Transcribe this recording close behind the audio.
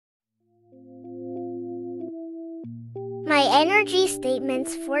My energy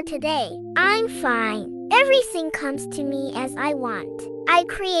statements for today. I'm fine. Everything comes to me as I want. I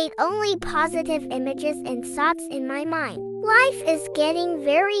create only positive images and thoughts in my mind. Life is getting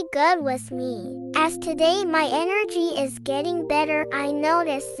very good with me. As today my energy is getting better, I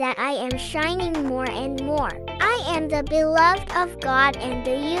notice that I am shining more and more. I am the beloved of God and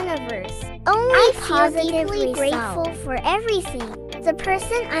the universe. I feel deeply grateful for everything. The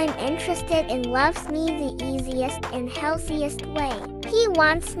person I'm interested in loves me the easiest and healthiest way. He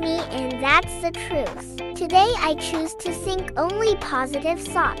wants me, and that's the truth. Today I choose to think only positive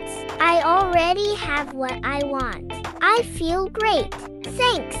thoughts. I already have what I want. I feel great.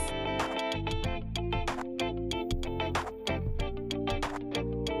 Thanks.